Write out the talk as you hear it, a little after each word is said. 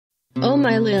Oh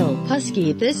my lil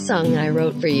husky, this song I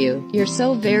wrote for you. You're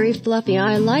so very fluffy,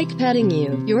 I like petting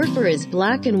you. Your fur is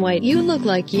black and white, you look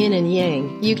like yin and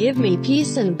yang. You give me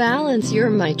peace and balance, you're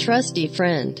my trusty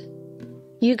friend.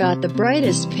 You got the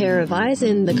brightest pair of eyes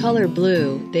in the color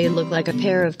blue. They look like a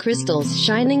pair of crystals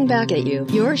shining back at you.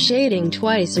 You're shading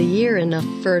twice a year, enough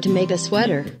fur to make a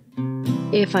sweater.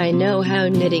 If I know how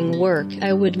knitting work,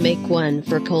 I would make one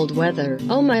for cold weather.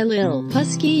 Oh my lil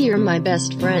husky, you're my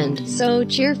best friend. So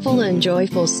cheerful and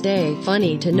joyful, stay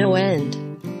funny to no end.